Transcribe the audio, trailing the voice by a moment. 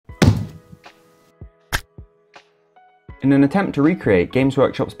In an attempt to recreate Games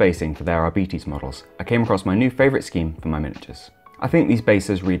Workshop's basing for their Arbites models, I came across my new favourite scheme for my miniatures. I think these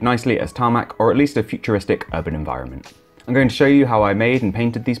bases read nicely as tarmac, or at least a futuristic urban environment. I'm going to show you how I made and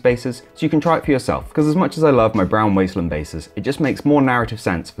painted these bases so you can try it for yourself, because as much as I love my brown wasteland bases, it just makes more narrative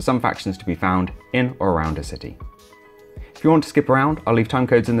sense for some factions to be found in or around a city. If you want to skip around, I'll leave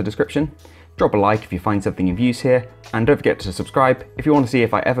timecodes in the description. Drop a like if you find something of use here, and don't forget to subscribe if you want to see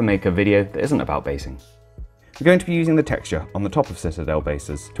if I ever make a video that isn't about basing. We're going to be using the texture on the top of Citadel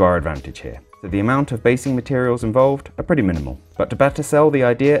bases to our advantage here, so the amount of basing materials involved are pretty minimal. But to better sell the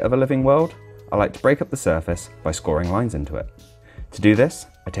idea of a living world, I like to break up the surface by scoring lines into it. To do this,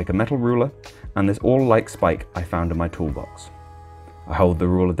 I take a metal ruler and this awl-like spike I found in my toolbox. I hold the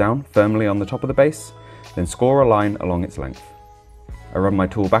ruler down firmly on the top of the base, then score a line along its length. I run my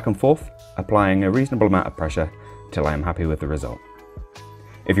tool back and forth, applying a reasonable amount of pressure until I am happy with the result.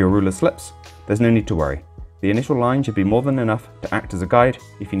 If your ruler slips, there's no need to worry. The initial line should be more than enough to act as a guide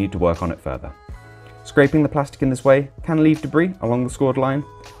if you need to work on it further. Scraping the plastic in this way can leave debris along the scored line,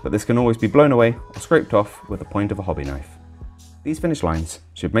 but this can always be blown away or scraped off with the point of a hobby knife. These finished lines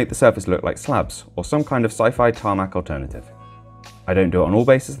should make the surface look like slabs or some kind of sci-fi tarmac alternative. I don't do it on all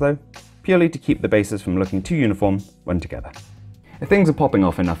bases though, purely to keep the bases from looking too uniform when together. If things are popping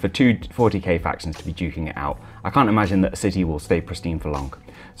off enough for two 40k factions to be duking it out, I can't imagine that a city will stay pristine for long.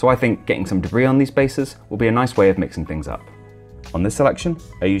 So I think getting some debris on these bases will be a nice way of mixing things up. On this selection,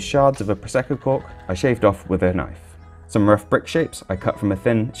 I used shards of a Prosecco cork I shaved off with a knife, some rough brick shapes I cut from a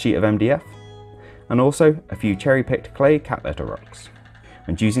thin sheet of MDF, and also a few cherry-picked clay cat litter rocks.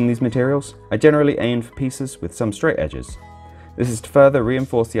 When choosing these materials, I generally aim for pieces with some straight edges. This is to further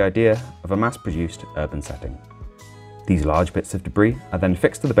reinforce the idea of a mass-produced urban setting. These large bits of debris are then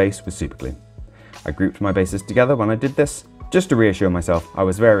fixed to the base with superglue. I grouped my bases together when I did this, just to reassure myself I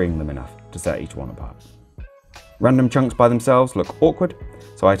was varying them enough to set each one apart. Random chunks by themselves look awkward,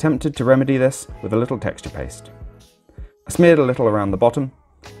 so I attempted to remedy this with a little texture paste. I smeared a little around the bottom,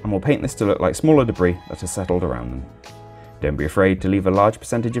 and will paint this to look like smaller debris that has settled around them. Don't be afraid to leave a large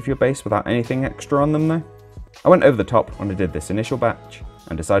percentage of your base without anything extra on them though. I went over the top when I did this initial batch,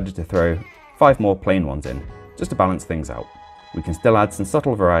 and decided to throw 5 more plain ones in, just to balance things out. We can still add some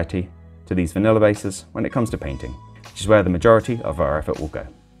subtle variety to these vanilla bases when it comes to painting, which is where the majority of our effort will go.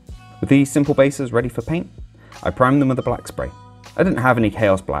 With these simple bases ready for paint, I primed them with a black spray. I didn't have any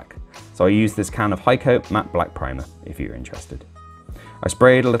Chaos Black, so I used this can of High Coat Matte Black Primer, if you're interested. I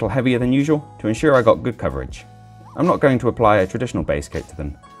sprayed a little heavier than usual to ensure I got good coverage. I'm not going to apply a traditional base coat to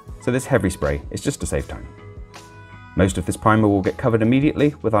them, so this heavy spray is just to save time. Most of this primer will get covered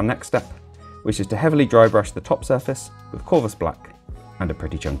immediately with our next step, which is to heavily dry brush the top surface with Corvus Black and a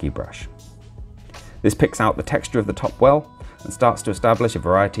pretty chunky brush. This picks out the texture of the top well and starts to establish a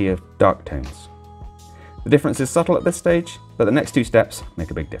variety of dark tones. The difference is subtle at this stage, but the next 2 steps make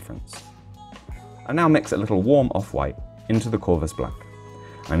a big difference. I now mix a little warm off-white into the Corvus Black.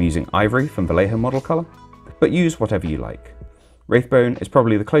 I'm using Ivory from Vallejo model colour, but use whatever you like. Wraithbone is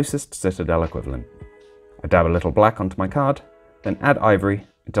probably the closest Citadel equivalent. I dab a little black onto my card, then add Ivory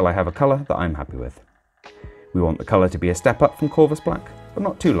until I have a colour that I'm happy with. We want the colour to be a step up from Corvus Black, but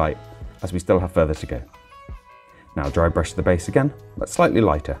not too light, as we still have further to go. Now dry brush the base again, but slightly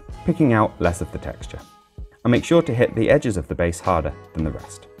lighter, picking out less of the texture. And make sure to hit the edges of the base harder than the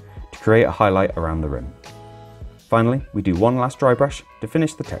rest, to create a highlight around the rim. Finally, we do one last dry brush to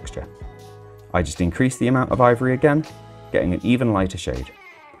finish the texture. I just increase the amount of Ivory again, getting an even lighter shade.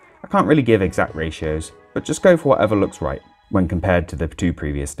 I can't really give exact ratios, but just go for whatever looks right when compared to the 2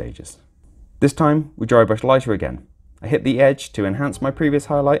 previous stages. This time, we dry brush lighter again. I hit the edge to enhance my previous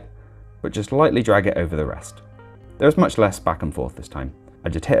highlight, but just lightly drag it over the rest. There is much less back and forth this time. I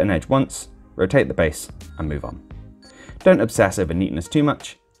just hit an edge once, rotate the base, and move on. Don't obsess over neatness too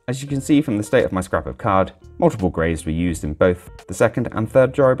much. As you can see from the state of my scrap of card, multiple greys were used in both the second and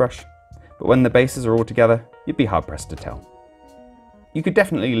third dry brush, but when the bases are all together, you'd be hard pressed to tell. You could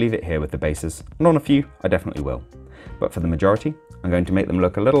definitely leave it here with the bases, and on a few, I definitely will. But for the majority, I'm going to make them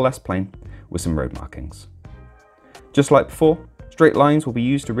look a little less plain with some road markings. Just like before, straight lines will be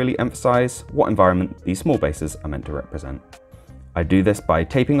used to really emphasize what environment these small bases are meant to represent. I do this by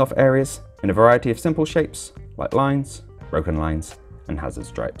taping off areas in a variety of simple shapes, like lines, broken lines, and hazard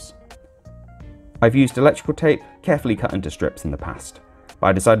stripes. I've used electrical tape carefully cut into strips in the past, but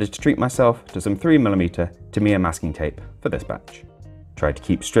I decided to treat myself to some 3mm Tamiya masking tape for this batch. Try to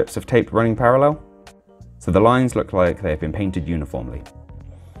keep strips of tape running parallel, so the lines look like they have been painted uniformly.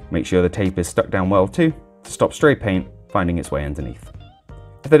 Make sure the tape is stuck down well too, to stop stray paint finding its way underneath.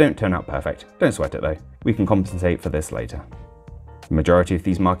 If they don't turn out perfect, don't sweat it though, we can compensate for this later. The majority of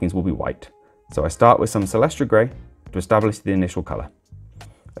these markings will be white, so I start with some Celestra Grey, to establish the initial colour.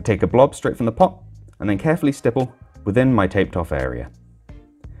 I take a blob straight from the pot and then carefully stipple within my taped off area.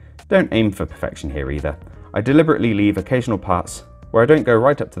 Don't aim for perfection here either. I deliberately leave occasional parts where I don't go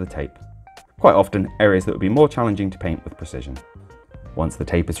right up to the tape, quite often areas that would be more challenging to paint with precision. Once the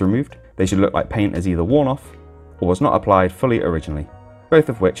tape is removed, they should look like paint has either worn off or was not applied fully originally, both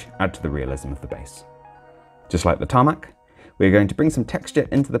of which add to the realism of the base. Just like the tarmac, we are going to bring some texture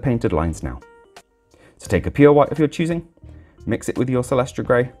into the painted lines now. So take a pure white of your choosing, mix it with your Celestra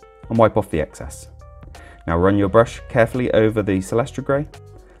Grey and wipe off the excess. Now run your brush carefully over the Celestra Grey,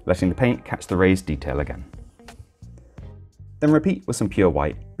 letting the paint catch the raised detail again. Then repeat with some pure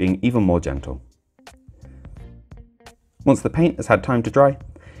white, being even more gentle. Once the paint has had time to dry,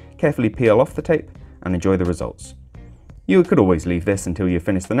 carefully peel off the tape and enjoy the results. You could always leave this until you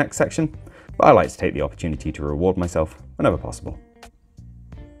finish the next section, but I like to take the opportunity to reward myself whenever possible.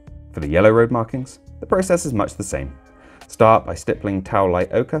 For the yellow road markings, the process is much the same. Start by stippling towel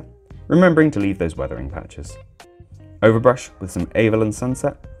light ochre, remembering to leave those weathering patches. Overbrush with some Avalon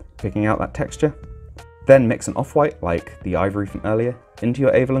Sunset, picking out that texture. Then mix an off-white, like the ivory from earlier, into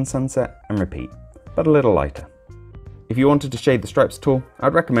your Avalon Sunset and repeat, but a little lighter. If you wanted to shade the stripes at all,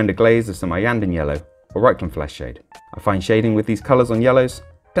 I'd recommend a glaze of some Iyanden yellow or Reikland Flesh shade. I find shading with these colours on yellows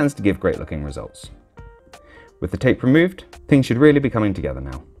tends to give great looking results. With the tape removed, things should really be coming together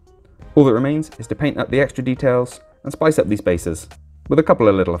now. All that remains is to paint up the extra details and spice up these bases with a couple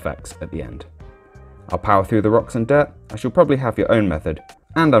of little effects at the end. I'll power through the rocks and dirt, as you'll probably have your own method,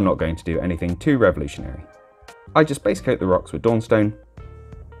 and I'm not going to do anything too revolutionary. I just base coat the rocks with Dawnstone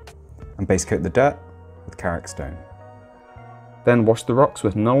and base coat the dirt with Carrick Stone. Then wash the rocks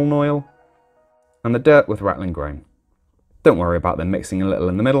with Nuln Oil and the dirt with Rattling Grime. Don't worry about them mixing a little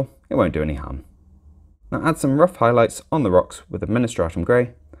in the middle, it won't do any harm. Now add some rough highlights on the rocks with Administratum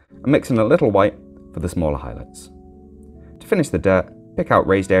Grey and mix in a little white for the smaller highlights. To finish the dirt, pick out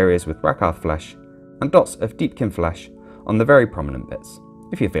raised areas with Rakarth Flesh and dots of Deepkin Flesh on the very prominent bits,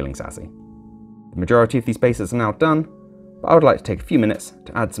 if you're feeling sassy. The majority of these bases are now done, but I would like to take a few minutes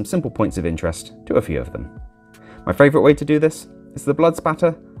to add some simple points of interest to a few of them. My favourite way to do this is the blood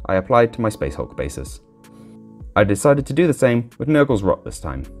spatter I applied to my Space Hulk bases. I decided to do the same with Nurgle's Rot this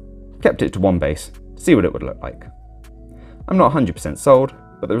time. Kept it to one base to see what it would look like. I'm not 100% sold,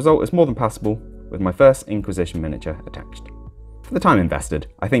 but the result is more than passable with my first Inquisition miniature attached. For the time invested,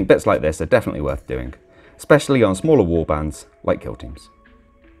 I think bits like this are definitely worth doing, especially on smaller warbands like kill teams.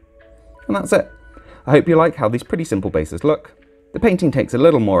 And that's it. I hope you like how these pretty simple bases look. The painting takes a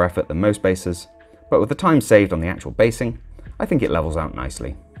little more effort than most bases, but with the time saved on the actual basing, I think it levels out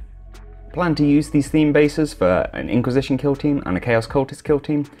nicely. I plan to use these theme bases for an Inquisition kill team and a Chaos Cultist kill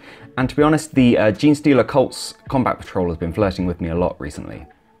team, and to be honest, the Genestealer Cults Combat Patrol has been flirting with me a lot recently.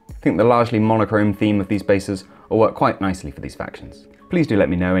 I think the largely monochrome theme of these bases will work quite nicely for these factions. Please do let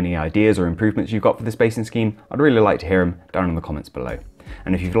me know any ideas or improvements you've got for this basing scheme. I'd really like to hear them down in the comments below.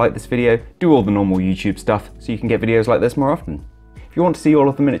 And if you've liked this video, do all the normal YouTube stuff so you can get videos like this more often. If you want to see all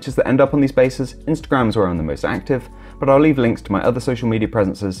of the miniatures that end up on these bases, Instagram is where I'm the most active, but I'll leave links to my other social media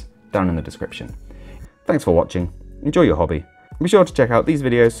presences down in the description. Thanks for watching, enjoy your hobby, and be sure to check out these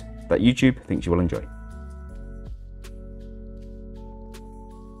videos that YouTube thinks you will enjoy.